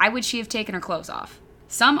 Why would she have taken her clothes off?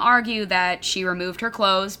 Some argue that she removed her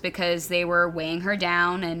clothes because they were weighing her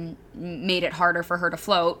down and made it harder for her to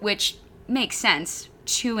float, which makes sense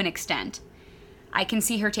to an extent. I can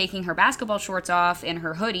see her taking her basketball shorts off and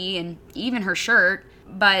her hoodie and even her shirt,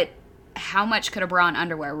 but how much could a bra and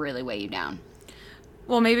underwear really weigh you down?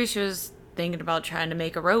 Well, maybe she was thinking about trying to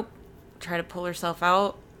make a rope, try to pull herself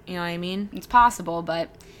out, you know what I mean? It's possible, but,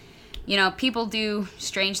 you know, people do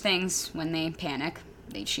strange things when they panic.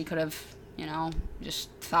 She could have, you know, just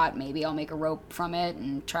thought maybe I'll make a rope from it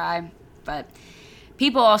and try, but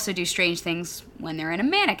people also do strange things when they're in a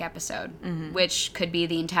manic episode, which could be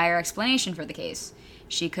the entire explanation for the case.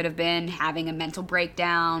 She could have been having a mental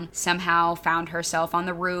breakdown, somehow found herself on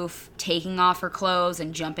the roof, taking off her clothes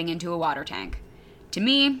and jumping into a water tank. To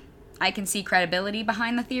me, I can see credibility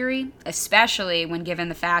behind the theory, especially when given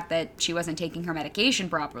the fact that she wasn't taking her medication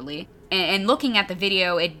properly. And looking at the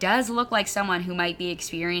video, it does look like someone who might be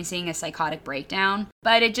experiencing a psychotic breakdown,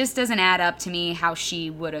 but it just doesn't add up to me how she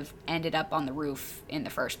would have ended up on the roof in the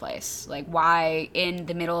first place. Like, why, in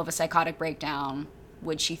the middle of a psychotic breakdown,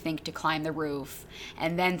 would she think to climb the roof,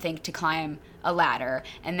 and then think to climb a ladder,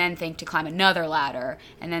 and then think to climb another ladder,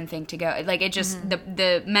 and then think to go, like, it just,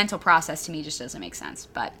 the mental process to me just doesn't make sense.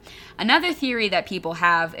 But another theory that people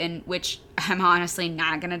have, in which I'm honestly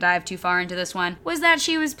not going to dive too far into this one, was that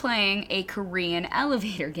she was playing a Korean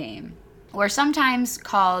elevator game, or sometimes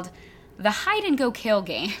called the hide and go kill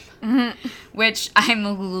game, which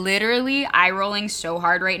I'm literally eye-rolling so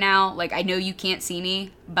hard right now. Like, I know you can't see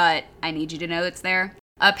me, but I need you to know it's there.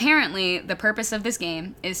 Apparently, the purpose of this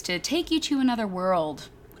game is to take you to another world.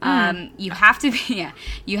 You have to be,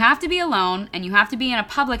 you have to be alone, and you have to be in a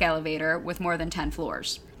public elevator with more than 10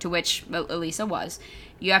 floors, to which Elisa was.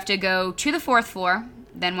 You have to go to the 4th floor.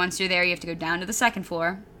 Then once you're there, you have to go down to the 2nd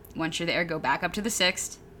floor. Once you're there, go back up to the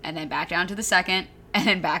 6th, and then back down to the 2nd, and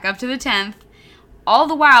then back up to the 10th, all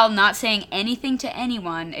the while not saying anything to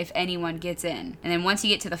anyone if anyone gets in. And then once you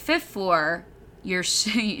get to the 5th floor, you're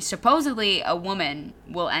supposedly a woman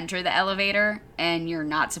will enter the elevator, and you're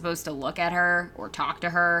not supposed to look at her or talk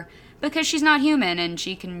to her because she's not human and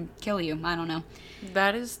she can kill you. I don't know.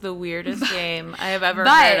 That is the weirdest game I have ever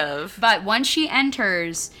heard of. But once she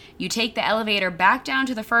enters, you take the elevator back down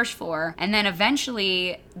to the 1st floor, and then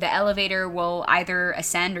eventually the elevator will either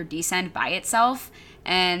ascend or descend by itself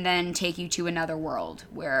and then take you to another world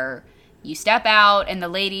where you step out and the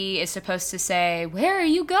lady is supposed to say, "Where are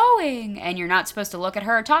you going?" And you're not supposed to look at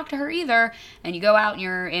her or talk to her either. And you go out and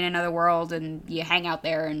you're in another world and you hang out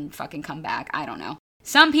there and fucking come back. I don't know.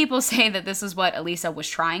 Some people say that this is what Elisa was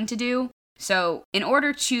trying to do. So in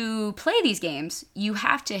order to play these games, you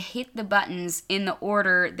have to hit the buttons in the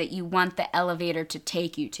order that you want the elevator to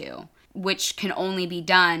take you to, which can only be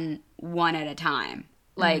done one at a time.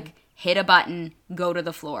 Like, hit a button, go to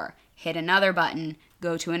the floor. Hit another button,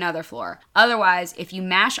 go to another floor. Otherwise, if you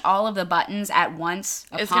mash all of the buttons at once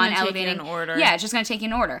upon elevating, take you in order. Yeah, it's just going to take you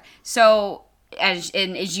in order. So as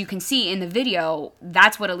you can see in the video,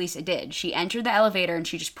 that's what Elisa did. She entered the elevator and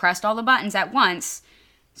she just pressed all the buttons at once.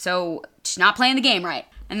 So she's not playing the game right.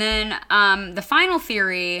 And then the final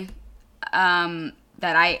theory that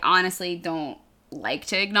I honestly don't like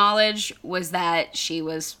to acknowledge was that she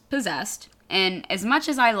was possessed. And as much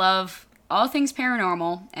as I love all things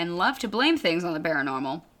paranormal and love to blame things on the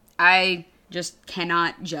paranormal, I just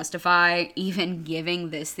cannot justify even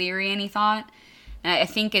giving this theory any thought. I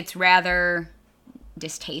think it's rather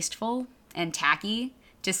distasteful and tacky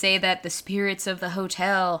to say that the spirits of the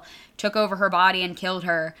hotel took over her body and killed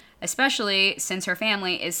her, especially since her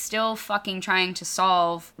family is still fucking trying to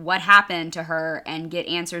solve what happened to her and get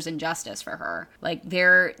answers and justice for her. Like,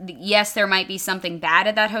 yes, there might be something bad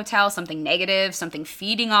at that hotel, something negative, something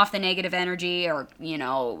feeding off the negative energy or,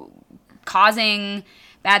 causing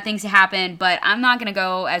bad things to happen, but I'm not going to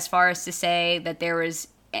go as far as to say that there was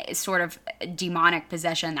sort of demonic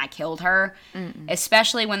possession that killed her,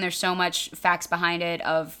 especially when there's so much facts behind it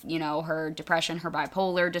of, her depression, her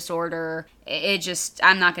bipolar disorder.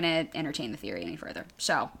 I'm not going to entertain the theory any further.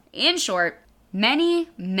 So, in short, many,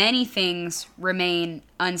 many things remain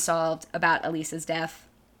unsolved about Elisa's death.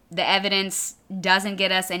 The evidence doesn't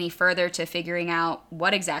get us any further to figuring out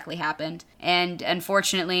what exactly happened. And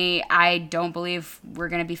unfortunately, I don't believe we're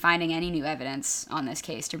going to be finding any new evidence on this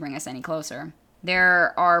case to bring us any closer.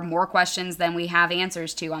 There are more questions than we have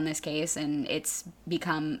answers to on this case, and it's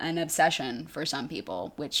become an obsession for some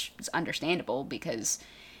people, which is understandable because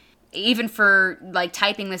even for,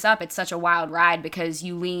 typing this up, it's such a wild ride because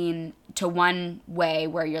you lean to one way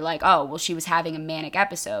where you're like, oh, well, she was having a manic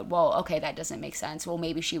episode. Well, okay, that doesn't make sense. Well,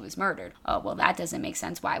 maybe she was murdered. Oh, well, that doesn't make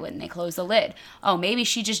sense. Why wouldn't they close the lid? Oh, maybe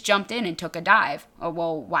she just jumped in and took a dive. Oh,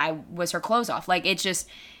 well, why was her clothes off?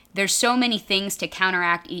 There's so many things to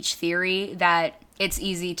counteract each theory that it's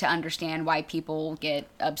easy to understand why people get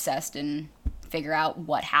obsessed and figure out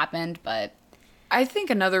what happened, but I think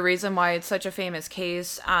another reason why it's such a famous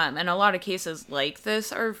case, and a lot of cases like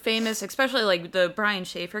this are famous, especially like the Brian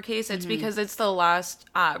Schaefer case, it's because it's the last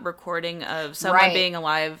recording of someone being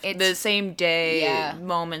alive the same day,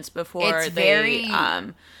 moments before they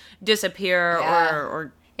disappear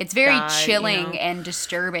or it's very die, chilling and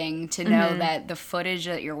disturbing to know that the footage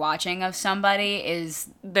that you're watching of somebody is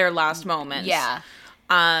their last moments. Yeah.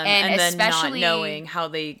 And then not knowing how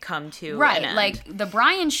they come to an end. Like, the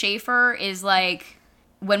Brian Schaefer is like,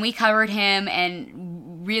 when we covered him,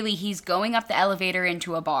 and really he's going up the elevator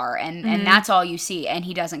into a bar, and that's all you see, and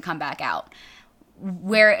he doesn't come back out.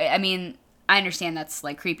 I understand that's,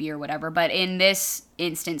 creepy or whatever, but in this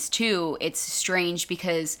instance, too, it's strange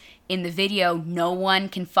because in the video, no one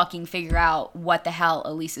can fucking figure out what the hell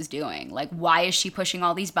Elisa's doing. Why is she pushing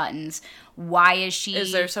all these buttons? Why is she...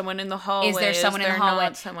 Is there someone in the hallway? Is there someone in the hallway?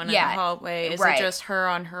 Not someone in the hallway? Is it just her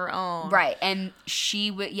on her own? Right, and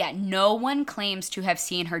no one claims to have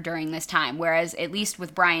seen her during this time, whereas at least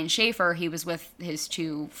with Brian Schaefer, he was with his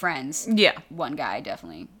two friends. Yeah. One guy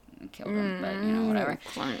definitely killed him, but, whatever.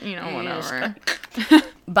 Whatever.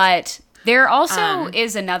 But there also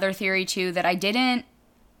is another theory, too, that I didn't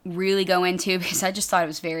really go into because I just thought it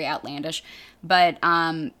was very outlandish. But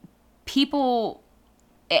people...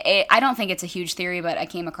 I don't think it's a huge theory, but I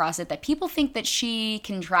came across it, that people think that she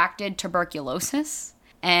contracted tuberculosis,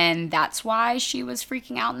 and that's why she was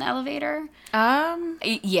freaking out in the elevator.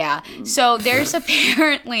 Yeah. So there's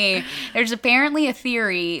apparently a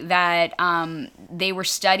theory that they were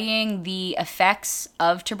studying the effects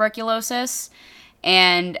of tuberculosis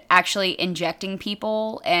and actually injecting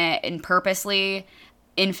people and purposely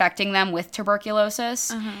infecting them with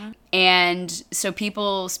tuberculosis. And so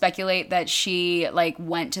people speculate that she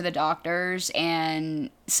went to the doctors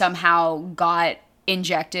and somehow got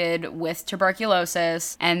injected with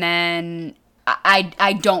tuberculosis, and then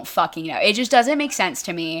I don't fucking know. It just doesn't make sense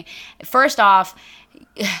to me. First off,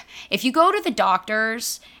 if you go to the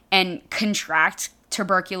doctors and contract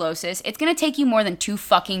tuberculosis, it's gonna take you more than 2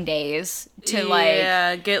 fucking days to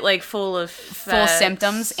get full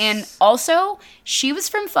symptoms. And also, she was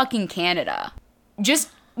from fucking Canada. Just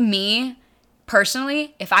me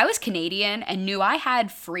personally, if I was Canadian and knew I had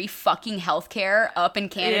free fucking healthcare up in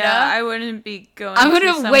Canada, Yeah, I wouldn't be going. I'm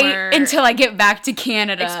gonna wait until I get back to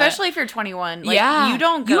Canada. Especially if you're 21. Like, yeah, you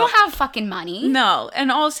don't have fucking money. No,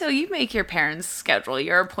 and also you make your parents schedule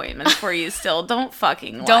your appointments for you. Still, don't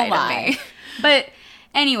fucking don't lie to me. But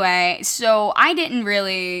anyway, so I didn't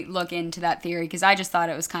really look into that theory because I just thought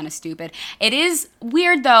it was kind of stupid. It is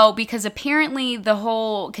weird though because apparently the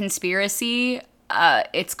whole conspiracy.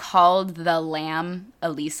 It's called the Lam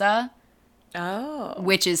Elisa. Oh.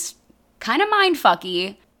 Which is kind of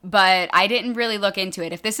mindfucky, but I didn't really look into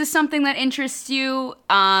it. If this is something that interests you,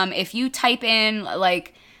 if you type in,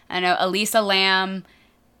 like, I know, Elisa Lam,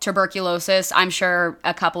 tuberculosis, I'm sure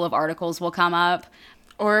a couple of articles will come up.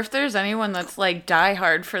 Or if there's anyone that's, like,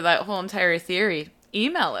 diehard for that whole entire theory,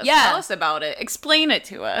 email us. Yeah. Tell us about it. Explain it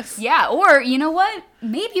to us. Yeah, or, you know what?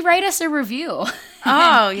 Maybe write us a review.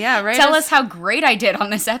 Oh, yeah. Tell us how great I did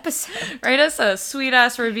on this episode. Write us a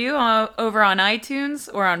sweet-ass review over on iTunes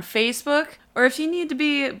or on Facebook. Or if you need to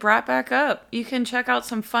be brought back up, you can check out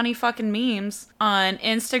some funny fucking memes on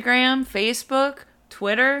Instagram, Facebook,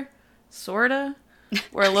 Twitter, sorta.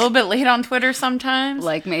 We're a little bit late on Twitter sometimes.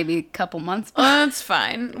 Like maybe a couple months. Well, that's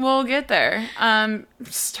fine. We'll get there.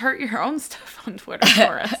 Start your own stuff on Twitter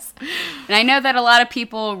for us. And I know that a lot of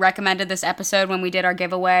people recommended this episode when we did our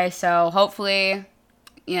giveaway, so hopefully,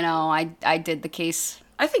 you know, I did the case.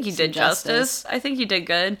 I think you did justice. I think you did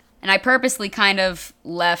good. And I purposely kind of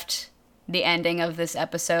left the ending of this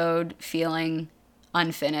episode feeling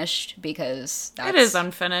unfinished because it is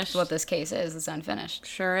unfinished. What this case is. It's unfinished.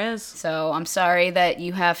 Sure is. So I'm sorry that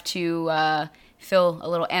you have to feel a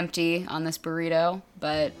little empty on this burrito,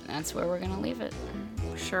 but that's where we're going to leave it.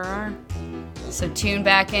 Sure are. So tune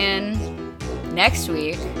back in next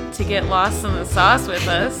week to get lost in the sauce with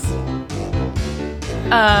us.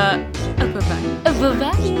 Bye-bye. Bye-bye.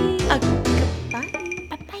 Goodbye.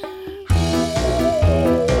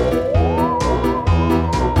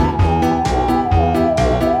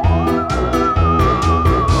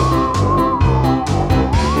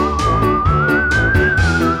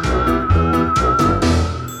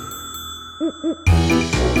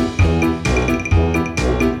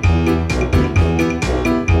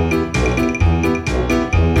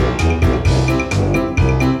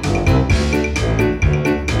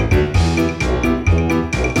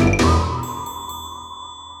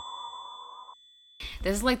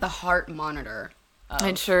 This is like the heart monitor.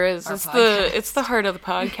 It sure is. It's the heart of the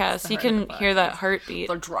podcast. You can hear that heartbeat.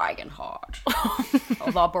 The dragon heart.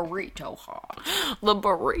 The burrito heart. The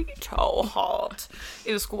burrito heart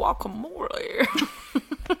is guacamole.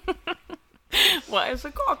 Why is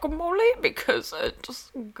it guacamole? Because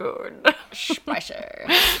it's good. Spicy.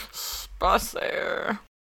 Spicy.